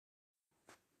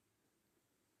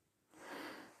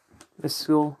this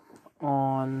school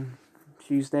on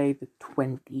Tuesday, the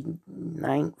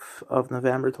 29th of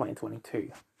November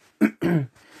 2022.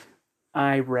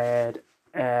 I read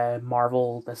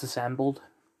Marvel Disassembled,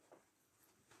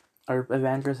 or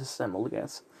Avengers Assembled, I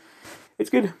guess. It's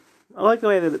good. I like the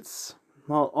way that it's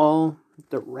not all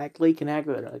directly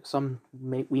connected, like some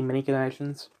wee mini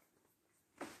connections.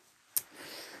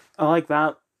 I like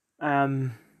that.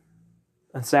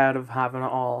 Instead of having it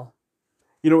all,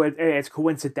 it's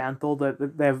coincidental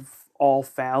that they've all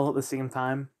fell at the same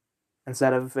time,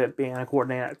 instead of it being a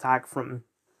coordinated attack from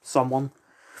someone.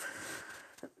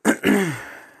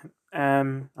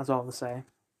 That's all to say.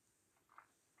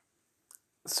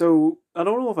 So, I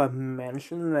don't know if I've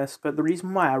mentioned this, but the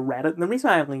reason why I read it, and the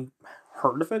reason I only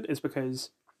heard of it, is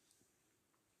because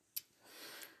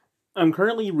I'm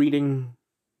currently reading,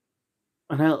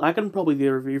 and I can probably do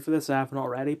a review for this if I haven't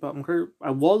already, but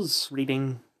I was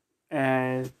reading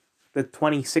the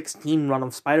 2016 run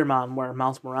of Spider-Man, where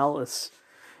Miles Morales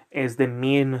is the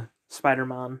main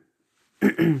Spider-Man.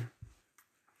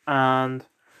 And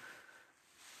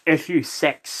issue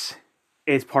 6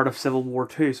 is part of Civil War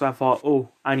 2, so I thought,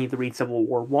 I need to read Civil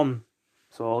War 1.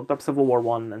 So I looked up Civil War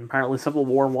 1, and apparently Civil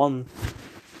War 1,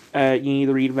 you need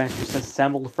to read Avengers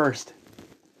Disassembled first,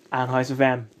 and House of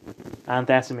M, and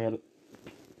Decimated.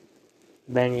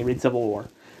 Then you read Civil War.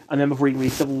 And then before you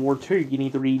read Civil War 2, you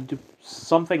need to read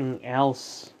something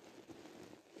else.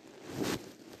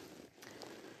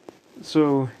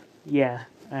 So, yeah,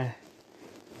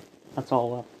 that's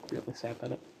all I'll really say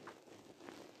about it.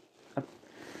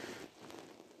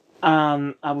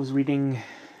 I was reading,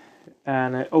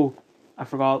 and I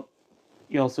forgot,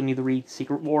 you also need to read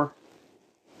Secret War,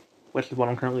 which is what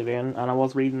I'm currently doing, and I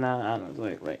was reading that, and I was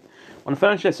like, right, when I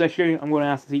finish this issue, I'm going to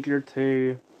ask the teacher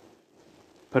to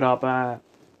put up an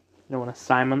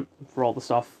assignment for all the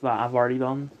stuff that I've already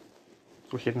done,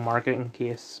 so she can mark it in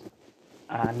case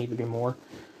I need to do more.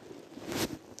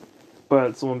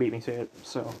 But someone beat me to it,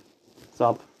 so it's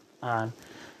up, and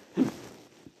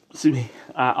excuse me,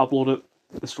 I uploaded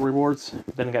the storyboards.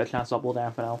 Didn't get a chance to upload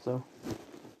anything else though.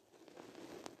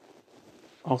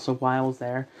 Also, while I was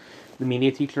there, the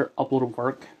media teacher uploaded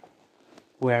work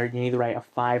where you need to write a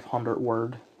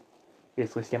 500-word,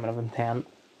 basically statement of intent.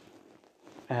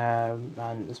 And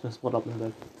it's been split up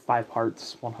into 5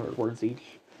 parts, 100 words each.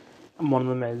 And one of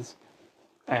them is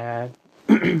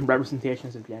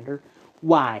representations of gender.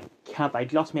 Why can't I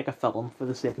just make a film for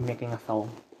the sake of making a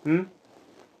film?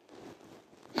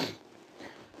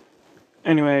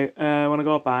 Anyway, when I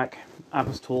got back, I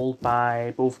was told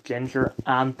by both Ginger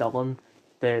and Dylan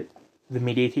that the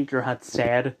media teacher had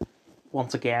said,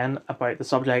 once again, about the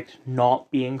subject not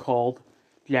being called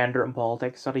gender and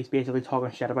politics, that he's basically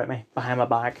talking shit about me behind my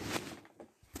back.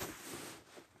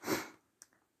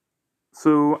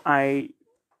 So I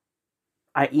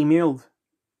emailed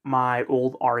my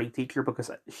old RE teacher,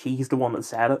 because she's the one that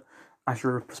said it, and she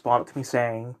responded to me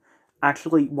saying,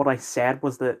 actually, what I said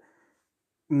was that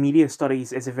media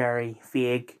studies is a very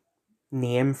vague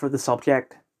name for the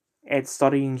subject. It's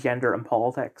studying gender and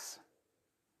politics.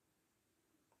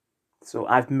 So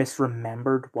I've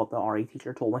misremembered what the RE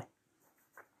teacher told me.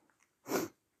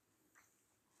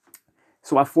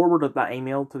 So I forwarded that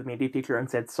email to the media teacher and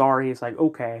said, sorry. It's like,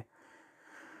 okay.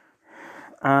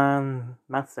 And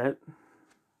that's it.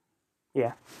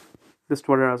 Yeah. This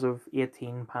Twitter as of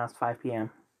 18 past 5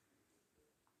 p.m.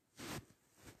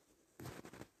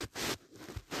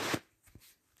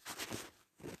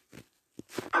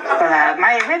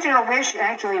 My original wish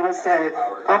actually was to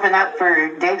open up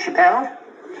for Dave Chappelle,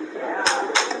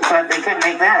 but they couldn't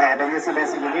make that happen. That's the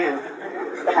best he could do.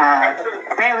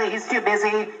 Apparently he's too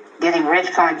busy getting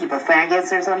rich calling people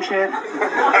faggots or some shit.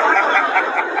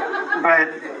 But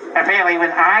apparently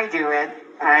when I do it,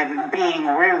 I'm being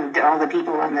rude to all the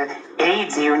people on the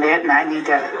AIDS unit, and I need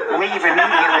to leave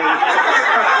immediately.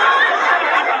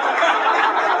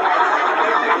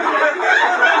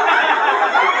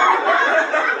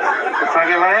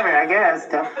 Fucking whatever, I guess.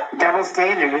 Double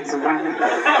standards.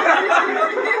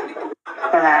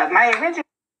 But my original...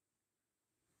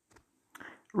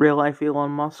 Real life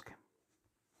Elon Musk.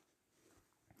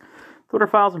 Twitter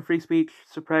files and free speech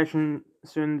suppression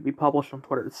soon to be published on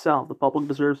Twitter itself. The public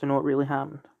deserves to know what really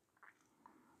happened.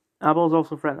 Apple is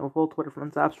also threatening to pull Twitter from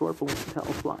its App Store, but won't tell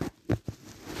us why.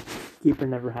 Keeper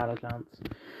never had a chance.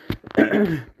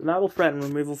 That will threaten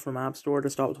removal from App Store to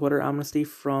stop Twitter amnesty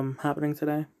from happening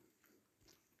today.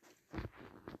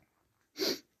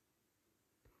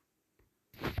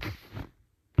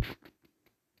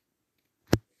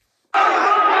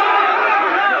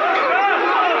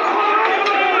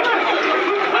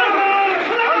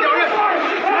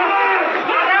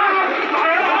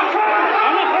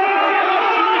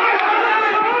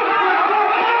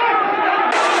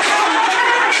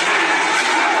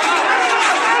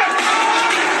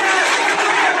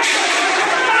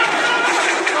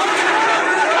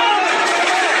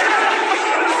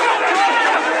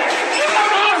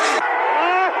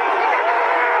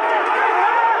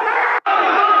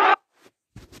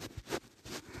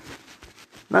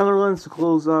 wants to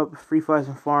close up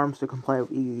 3,000 farms to comply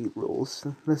with EU rules.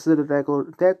 This is a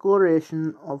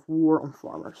declaration of war on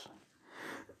farmers.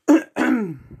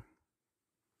 Other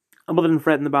than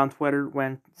threatening to ban Twitter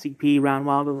when CP ran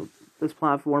wild on this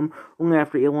platform, only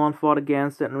after Elon fought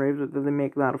against it and raved did they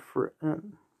make that a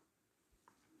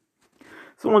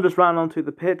Someone just ran onto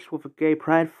the pitch with a gay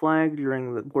pride flag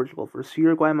during the Portugal vs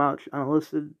Uruguay match and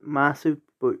elicited massive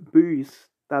boos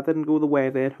that didn't go the way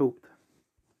they had hoped.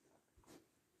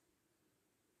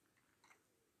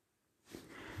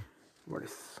 What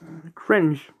is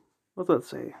cringe? What's that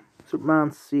say?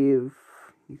 Superman save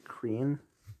Ukraine.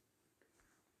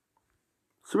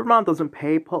 Superman doesn't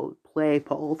play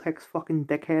politics, fucking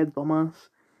dickhead, dumbass.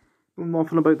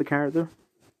 Nothing about the character.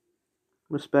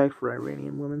 Respect for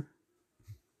Iranian women.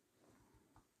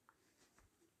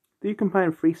 Do you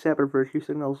combine 3 separate virtue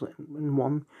signals in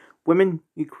one? Women,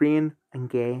 Ukraine, and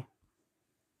gay.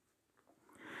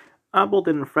 Apple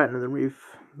didn't threaten to remove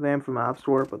them from App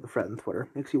Store, but they threatened Twitter.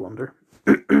 Makes you wonder.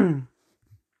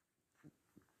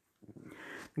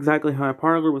 Exactly how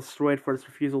Parler was destroyed for its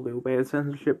refusal to obey the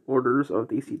censorship orders of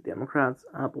DC Democrats,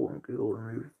 Apple and Google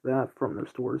removed that from their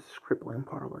stores, crippling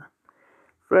Parler.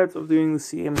 Threats of doing the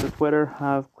same to Twitter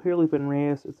have clearly been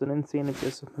raised. It's an insane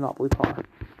abuse of monopoly power.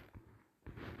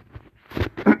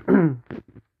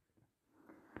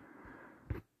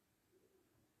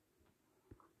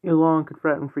 Elon could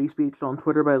threaten free speech on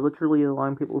Twitter by literally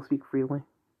allowing people to speak freely.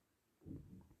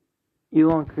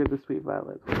 Elon could this tweet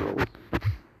violate Twitter rules.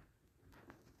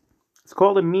 It's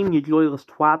called a meme, you joyless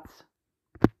twats.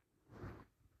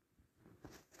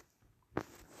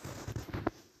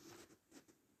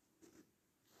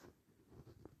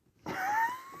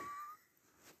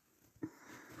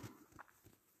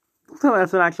 Don't tell me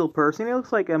that's an actual person. He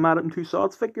looks like a Madame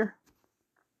Tussauds figure.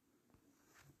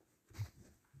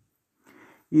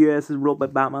 US is ruled by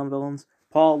Batman villains.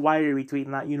 Paul, why are you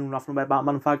retweeting that? You know nothing about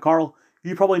Batman. In fact, Carl,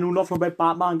 you probably know nothing about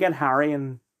Batman. Get Harry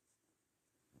and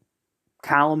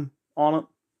Callum on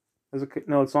it.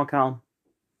 No, it's not Callum.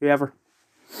 Whoever.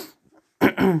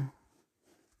 Keep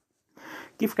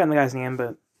forgetting the guy's name,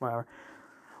 but whatever.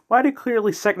 Why do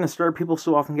clearly sick and disturbed people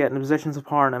so often get into positions of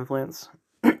power and influence?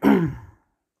 This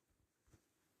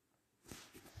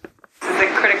is a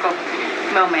critical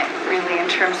moment, really, in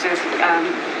terms of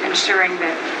ensuring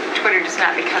that Twitter does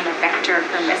not become a vector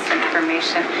for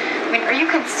misinformation. I mean, are you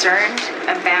concerned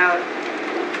about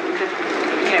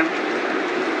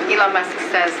Elon Musk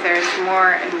says there's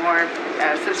more and more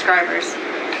subscribers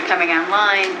coming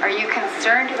online. Are you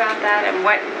concerned about that? And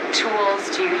what tools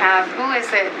do you have? Who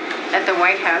is it at the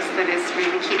White House that is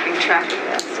really keeping track of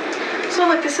this? So,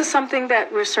 look, this is something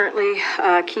that we're certainly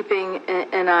keeping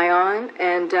an eye on.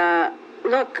 And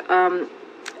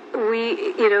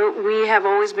we have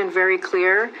always been very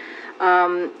clear,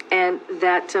 and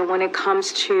that when it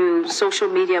comes to social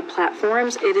media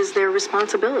platforms, it is their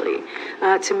responsibility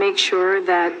to make sure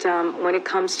that when it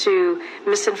comes to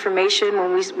misinformation,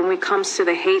 when it comes to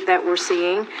the hate that we're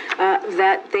seeing,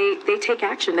 that they take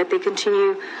action, that they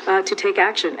continue to take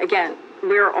action. Again,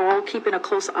 we're all keeping a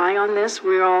close eye on this.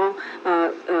 We're all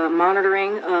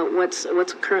monitoring what's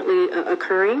currently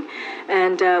occurring,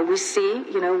 and we see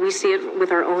it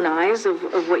with our own eyes of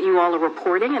what you all are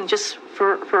reporting, and just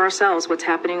for ourselves what's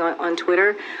happening on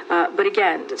Twitter. But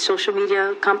again, the social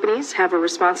media companies have a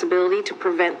responsibility to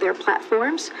prevent their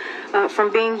platforms from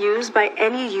being used by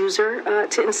any user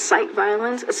to incite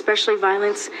violence, especially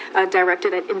violence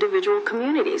directed at individual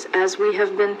communities, as we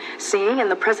have been seeing, and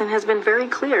the president has been very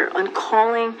clear on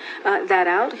calling that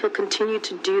out. He'll continue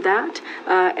to do that,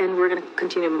 and we're going to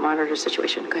continue to monitor the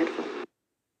situation. Go ahead.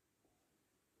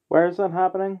 Where is that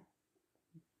happening?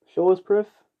 Show us proof.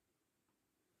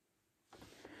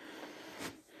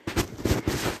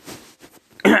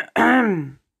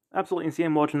 Absolutely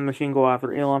insane watching the machine go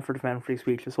after Elon for defending free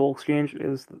speech. This whole exchange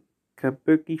is the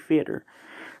kabuki theater.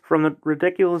 From the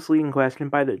ridiculous leading question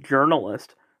by the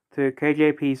journalist to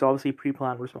KJP's obviously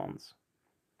pre-planned response.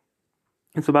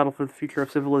 It's a battle for the future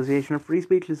of civilization. If free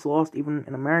speech is lost, even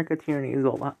in America, tyranny is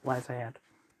all that lies ahead.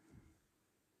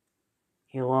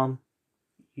 Elon,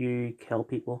 you kill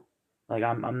people. Like,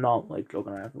 I'm not, like,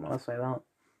 joking around when I say that.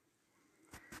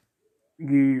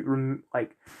 You,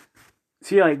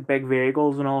 see, like, big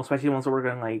vehicles and all, especially ones that work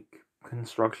on, like,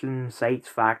 construction sites,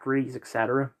 factories,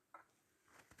 etc.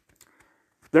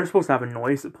 They're supposed to have a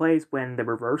noise that plays when they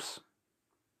reverse.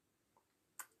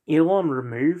 Elon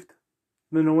removed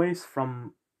the noise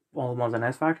from all the ones in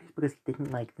his factories because he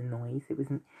didn't like the noise. It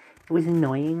was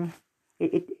annoying.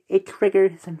 It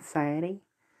triggered his anxiety.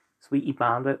 So he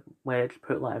banned it, which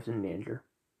put lives in danger.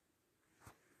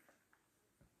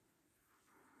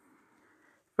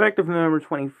 Effective November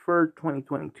 23rd,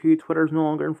 2022, Twitter is no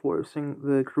longer enforcing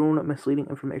the Corona misleading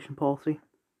information policy.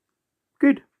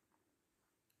 Good.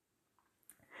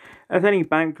 As any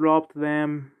bank dropped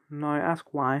them, now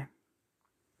ask why.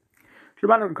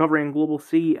 Dramatic recovery in global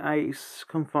sea ice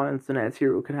confounds the net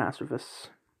zero catastrophes.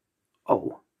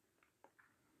 Oh.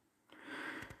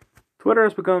 Twitter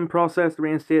has begun process to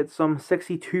reinstate some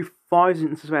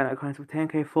 62,000 suspended accounts with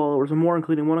 10k followers and more,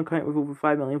 including one account with over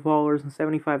 5 million followers and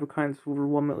 75 accounts with over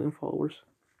 1 million followers.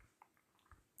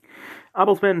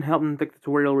 Apple's been helping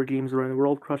dictatorial regimes around the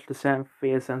world crush dissent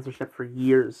via censorship for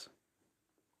years.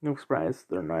 No surprise,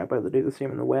 they're now about to do the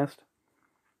same in the West.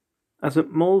 As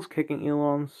it mulls kicking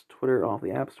Elon's Twitter off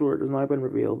the App Store, it has now been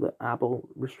revealed that Apple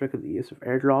restricted the use of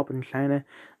AirDrop in China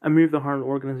and moved to harm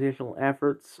organizational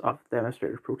efforts of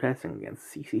demonstrators protesting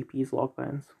against CCP's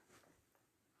lockdowns.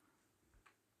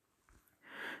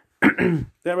 The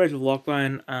outrage of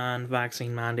lockdown and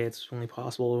vaccine mandates is only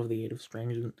possible with the aid of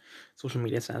stringent social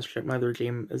media censorship. Now the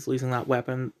regime is losing that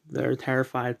weapon. They're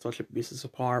terrified such abuses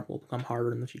of power will become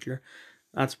harder in the future.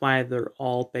 That's why they're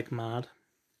all big mad.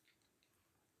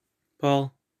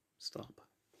 Paul, stop.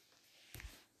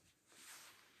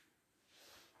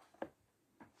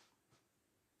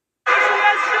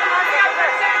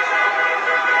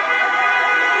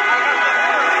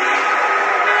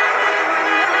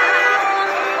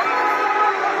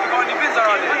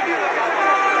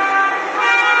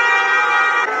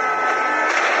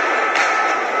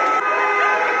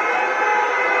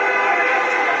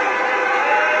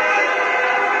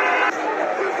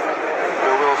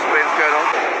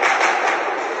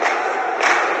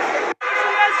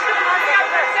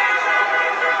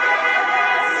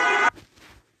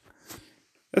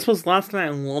 This was last night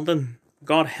in London.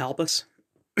 God help us.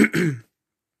 Sorry,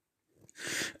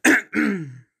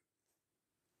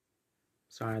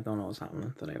 I don't know what's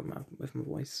happening today with my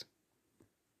voice.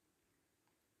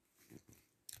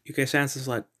 UK census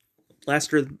like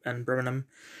Leicester and Birmingham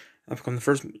have become the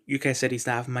first UK cities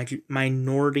to have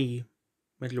minority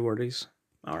minorities.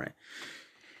 Alright.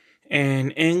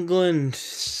 In England's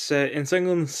second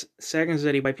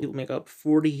city, white people make up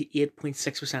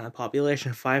 48.6% of the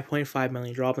population, 5.5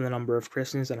 million drop in the number of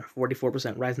Christians, and a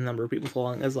 44% rise in the number of people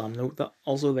following Islam. Note that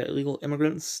also that illegal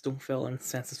immigrants don't fill in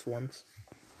census forms.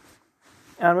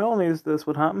 And we all knew this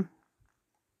would happen.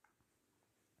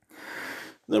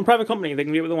 They're a private company, they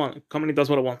can do what they want. The company does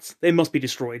what it wants. They must be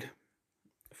destroyed.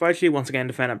 Fauci once again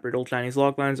defended brutal Chinese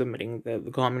lockdowns, admitting that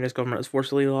the communist government is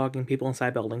forcibly locking people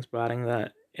inside buildings, but adding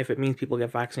that if it means people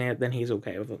get vaccinated, then he's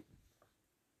okay with it.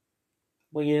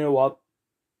 Well, you know what,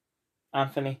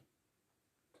 Anthony?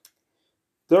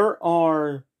 There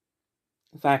are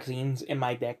vaccines in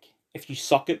my dick. If you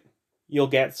suck it, you'll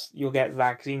get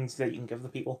vaccines that you can give the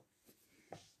people.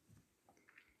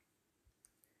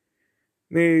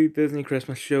 New Disney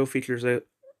Christmas show features a...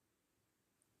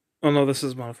 Oh no, this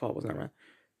is my fault, wasn't it, man?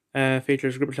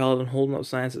 Features a group of children holding up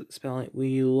signs that spelling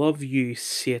 "We love you,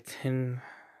 Satan."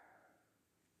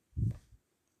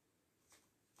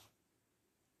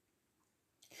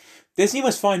 Disney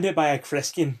was founded by a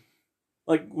Christian.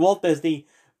 Like, Walt Disney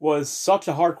was such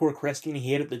a hardcore Christian,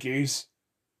 he hated the Jews.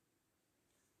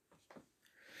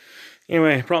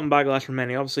 Anyway, problem backlash from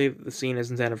many. Obviously, the scene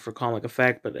is intended for comic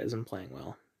effect, but it isn't playing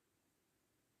well.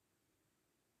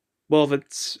 Well, if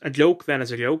it's a joke, then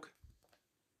it's a joke.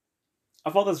 I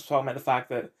thought this was talking about the fact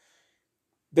that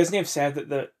Disney have said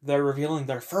that they're revealing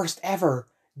their first ever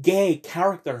gay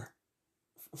character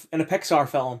in a Pixar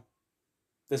film.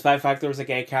 Despite the fact there was a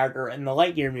gay character in the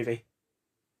Lightyear movie.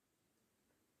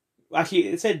 Actually,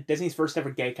 it said Disney's first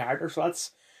ever gay character, so that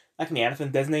can be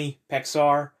anything. Disney,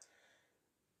 Pixar,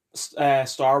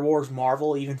 Star Wars,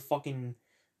 Marvel, even fucking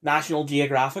National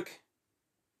Geographic.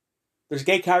 There's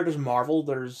gay characters in Marvel,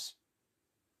 there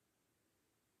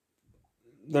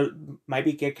might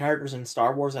be gay characters in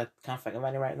Star Wars. I can't think of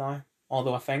any right now.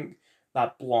 Although I think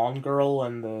that blonde girl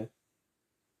and the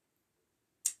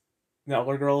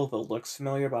other girl that looks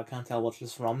familiar, but I can't tell what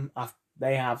she's from.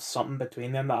 They have something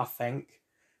between them that I think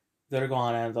they're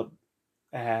going to end up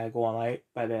going out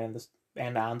by the end of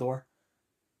Andor.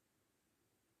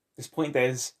 This point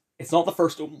is, it's not the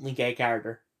first openly gay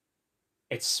character.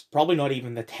 It's probably not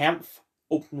even the 10th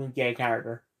openly gay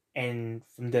character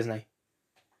from Disney.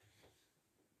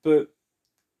 But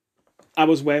I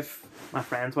was with my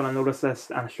friends when I noticed this,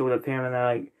 and I showed it to them, and they're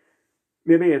like,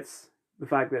 maybe it's the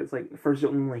fact that it's like the first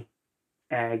openly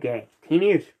gay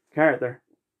teenage character,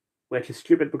 which is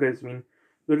stupid because, I mean,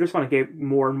 they're just going to get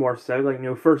more and more so, like, you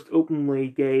know, first openly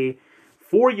gay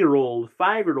 4-year-old,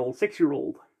 5-year-old,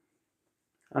 6-year-old.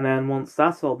 And then once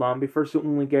that's all done, be first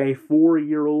openly gay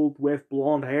 4-year-old with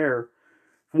blonde hair,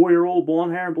 4-year-old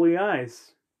blonde hair and blue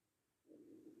eyes.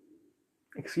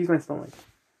 Excuse my stomach.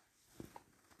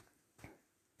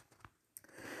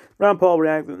 Rand Paul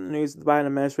reacted to the news that the Biden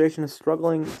administration is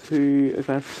struggling to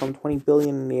account for some $20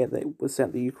 billion in aid that was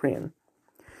sent to Ukraine,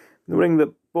 noting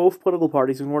that both political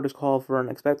parties ignored his call for an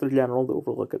inspector general to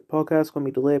overlook it. Podcast going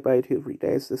to be delayed by 2 to 3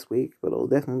 days this week, but it'll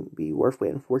definitely be worth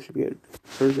waiting for. Should be out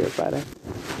Thursday or Friday.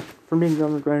 From being the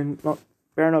underground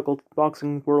bare knuckle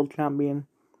boxing world champion,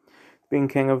 being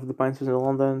king of the bouncers in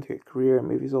London, to a career in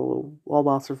movies, all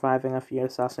while surviving a few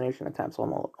assassination attempts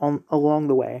along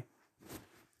the way.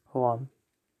 Hold on.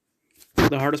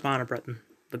 The hardest man in Britain,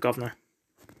 the governor.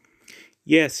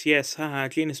 Yes, haha,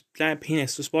 Janus, giant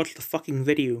penis, just watch the fucking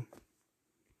video.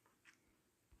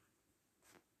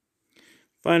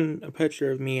 Found a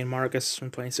picture of me and Marcus from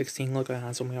 2016 looking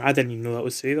handsome. I didn't even know that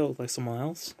was Sue, that looked like someone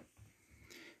else.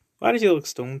 Why does he look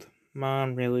stoned?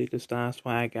 Man really just asked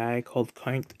why a guy called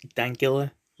Count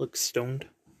Dankula looks stoned.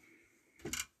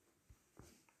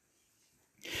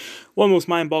 One of the most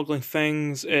mind-boggling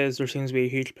things is there seems to be a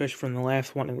huge push from the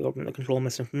left wanting the government to control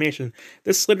misinformation.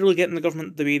 This is literally getting the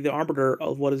government to be the arbiter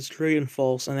of what is true and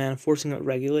false and then enforcing it with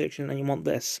regulation, and you want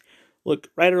this. Look,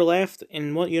 right or left,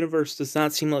 in what universe does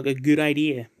that seem like a good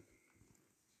idea?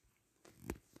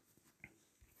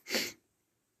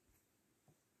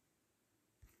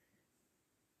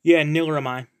 Yeah, neither am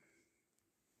I.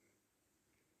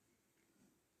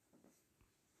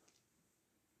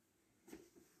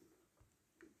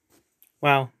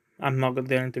 Wow, I'm not good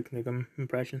there in Duke Nukem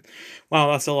impression.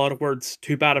 Wow, that's a lot of words.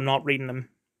 Too bad I'm not reading them.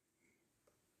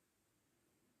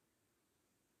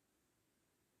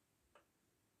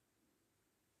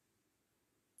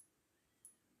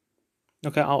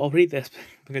 Okay, I'll read this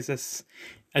because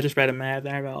I just read it in my head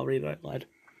there, but I'll read it out loud.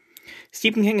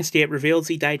 Stephen King Estate reveals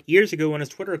he died years ago when his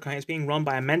Twitter account is being run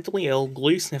by a mentally ill,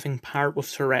 glue-sniffing parrot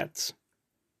with Tourette's.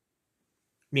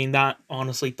 I mean, that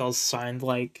honestly does sound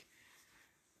like...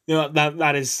 You know,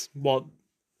 that is what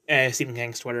Stephen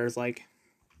King's Twitter is like.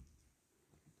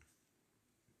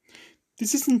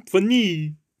 This isn't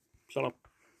funny. Shut up.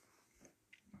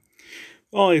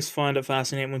 I always find it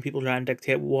fascinating when people try and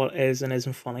dictate what is and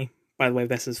isn't funny. By the way,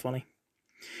 this is funny.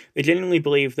 They genuinely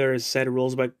believe there is a set of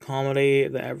rules about comedy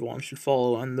that everyone should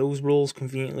follow, and those rules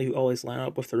conveniently always line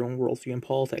up with their own worldview in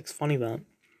politics. Funny that.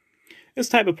 This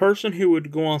type of person who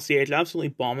would go on stage absolutely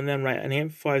bomb and then write an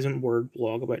 8,000 word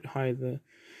blog about how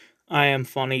I am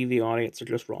funny, the audience are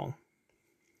just wrong.